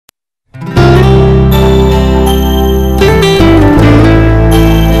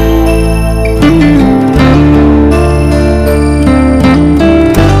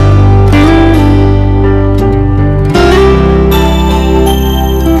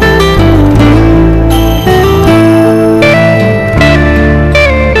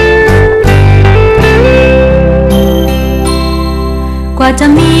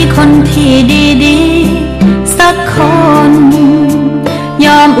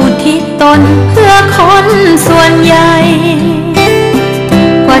อุทิศตนเพื่อคนส่วนใหญ่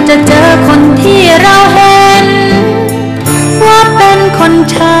กว่าจะเจอคนที่เราเห็นว่าเป็นคน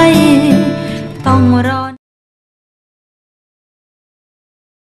ใช่ต้องรอ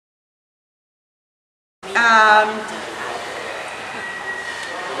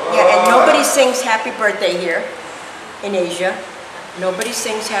Yeah, and nobody sings happy birthday here in Asia. Nobody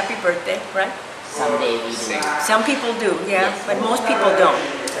sings happy birthday, right? Someday we do. Some people do, yeah, but most people don't.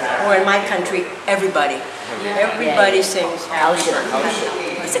 Or in my country, everybody. Everybody sings happy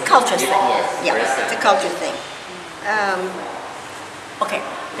birthday. It's a culture thing. Yeah, it's a culture thing. Okay,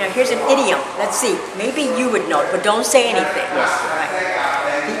 now here's an idiom. Let's see. Maybe you would know it, but don't say anything. Right.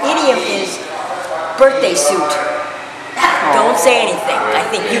 The idiom is birthday suit. Don't say anything. I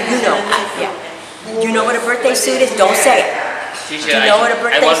think you know. Yeah. You know what a birthday suit is? Don't say it. Teacher, do you know what a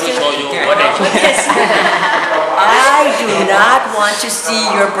birthday suit is? I want to show you what I I do not want to see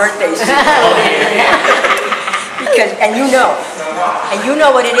your birthday suit. Because, and you know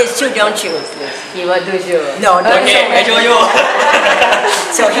what it is too, don't you? He want to show. No, don't Okay, I show you.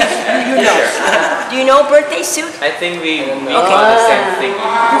 So you know. Do you know birthday suit? I think we call the same thing.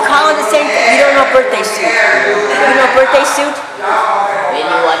 You call it the same thing? You don't know birthday suit. You know birthday suit? When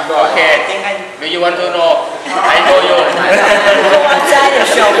you want boy. Okay, do you want to know? I know you. Go outside and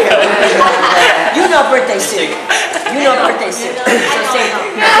show me. You know birthday suit. You know birthday suit. So say,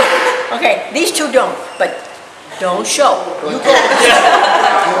 okay, these two don't, but don't show. You go.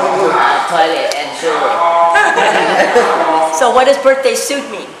 Toilet and show. So what does birthday suit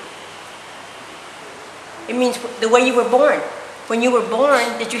mean? It means the way you were born. When you were born,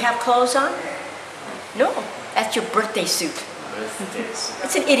 did you have clothes on? No, that's your birthday suit.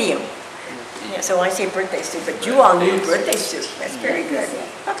 It's an idiom. Yeah, so I say birthday suit, but you all knew birthday suit. That's very good.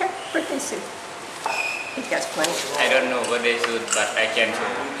 Okay, birthday suit. I think that's plenty. I don't know what they should, but I can show.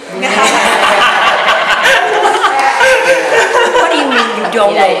 What do you mean you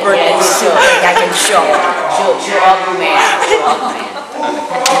don't know birthday suit? I can show. Show off to man. Show off to man.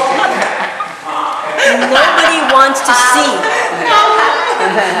 Nobody wants to see.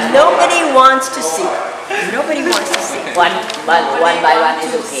 Nobody wants to see. Nobody wants to see. One by one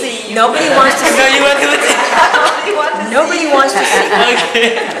is okay. Nobody wants to see. No, you want to see. Nobody wants to see.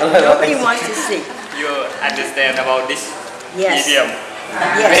 Okay. Nobody wants to see. You understand about this Yes. idiom?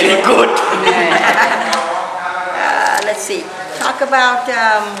 Yes. Very good. Let's see. Talk about,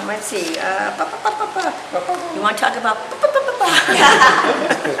 let's see. You want to talk about?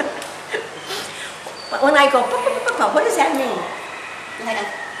 When I go, what does that mean?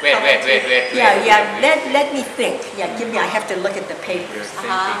 Wait. Yeah. Let me think. Yeah, give me. I have to look at the papers.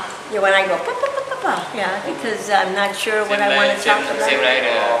 Yeah, when I go, yeah, because I'm not sure what I want to talk about. Same like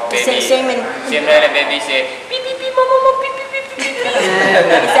baby. Same in. Same like a baby say beep beep beep mama beep beep beep beep.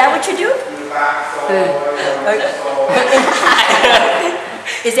 Is that what you do?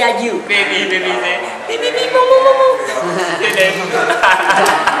 Is that you? Baby say beep beep beep mama.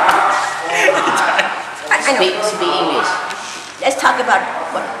 Speak English. Let's talk about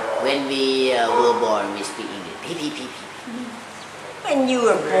what? When we were born, we speak English. Pee. When you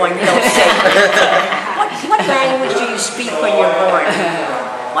were born, you don't say. What language do you speak when you're born?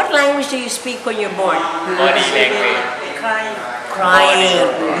 What language do you speak when you're born? Body language. Crying.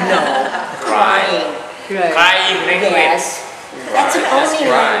 No. Crying. Crying language. Yes. That's the only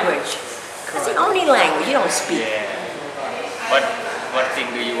language. That's the only language you don't speak. Yeah. What thing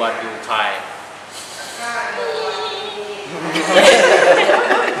do you want to try?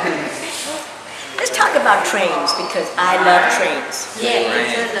 Let's talk about trains because I love trains.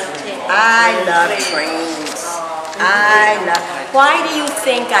 I love trains. Why do you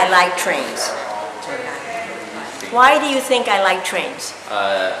think I like trains? Why do you think I like trains?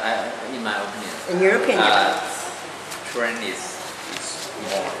 In my opinion. In your opinion? Train is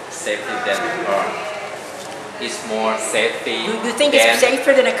more safety than car. It's more safety. You think it's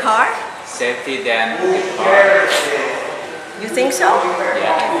safer than a car? Safety than a car. You think so?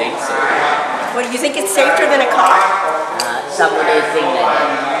 Yeah, I think so. What do you think it's safer than a car? Somebody think like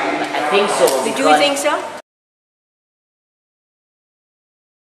that. I think so. Did you think so?